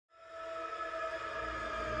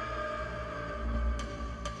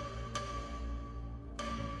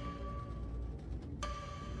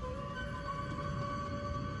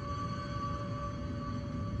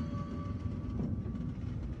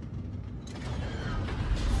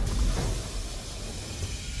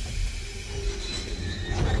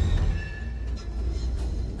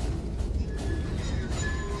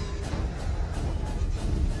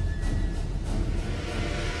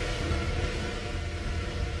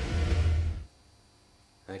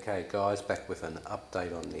Okay guys, back with an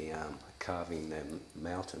update on the carving them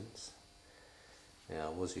mountains. Now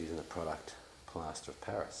I was using the product Plaster of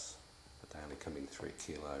Paris, but they only come in 3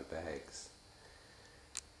 kilo bags.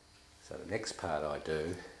 So the next part I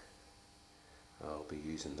do, I'll be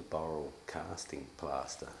using the Boral casting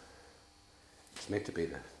plaster. It's meant to be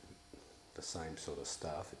the same sort of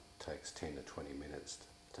stuff. It takes 10 to 20 minutes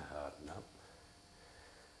to harden up.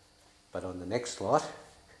 But on the next lot,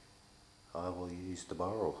 I will use the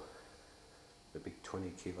Boral, the big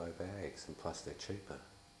 20 kilo bags, and plus they're cheaper.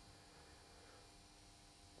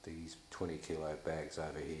 These 20 kilo bags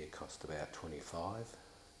over here cost about 25,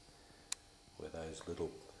 where those little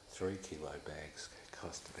 3 kilo bags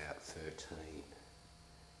cost about 13.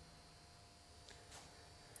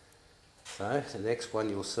 So the next one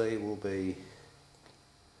you'll see will be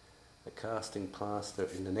the casting plaster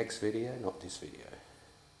in the next video, not this video.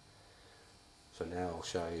 So now I'll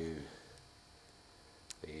show you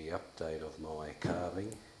the update of my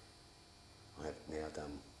carving. I have now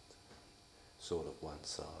done sort of one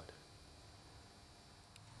side.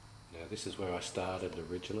 Now this is where I started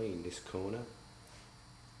originally, in this corner,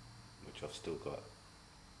 which I've still got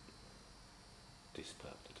this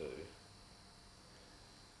part to do,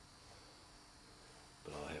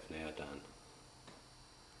 but I have now done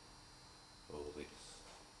all this.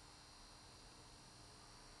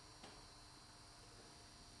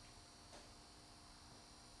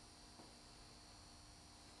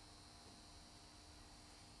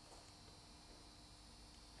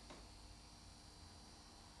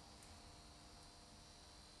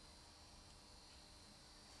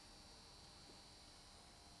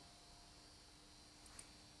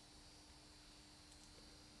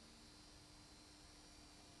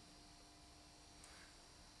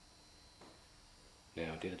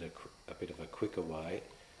 Now I did it a bit of a quicker way.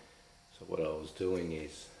 So what I was doing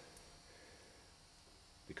is,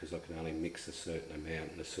 because I can only mix a certain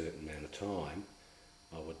amount in a certain amount of time,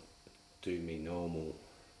 I would do my normal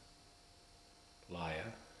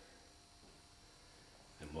layer,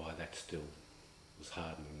 and while that still was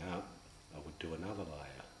hardening up, I would do another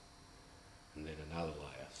layer, and then another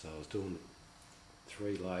layer. So I was doing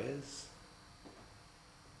 3 layers.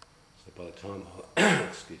 So by the time I,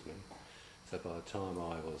 excuse me, so by the time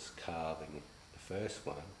I was carving the first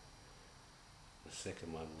one, the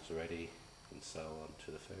second one was ready, and so on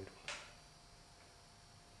to the third one.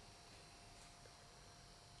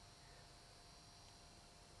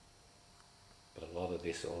 But a lot of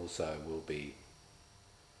this also will be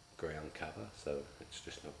ground cover, so it's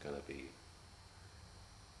just not going to be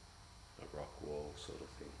a rock wall sort of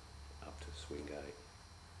thing up to swing gate.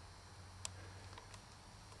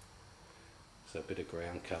 So a bit of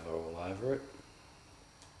ground cover all over it.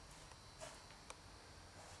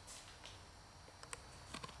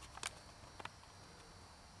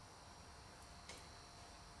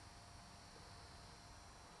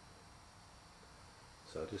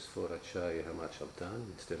 So I just thought I'd show you how much I've done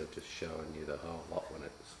instead of just showing you the whole lot when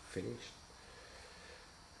it's finished.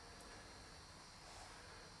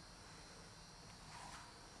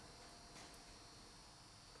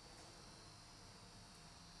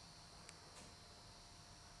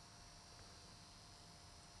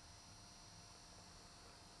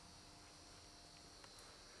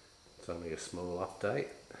 It's only a small update,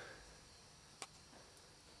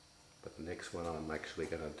 but the next one I'm actually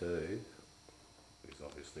going to do is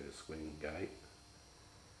obviously the swing gate,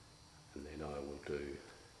 and then I will do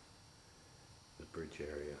the bridge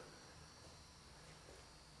area.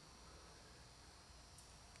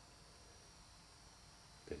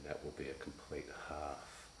 Then that will be a complete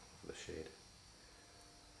half of the shed.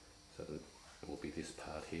 So then it will be this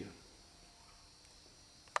part here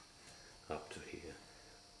up to here,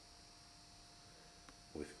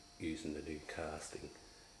 with using the new casting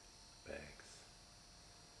bags.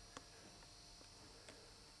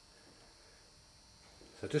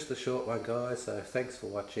 So just a short one guys, so thanks for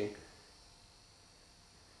watching.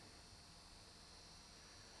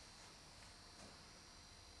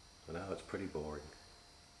 I know it's pretty boring,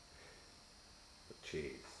 but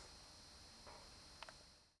cheers.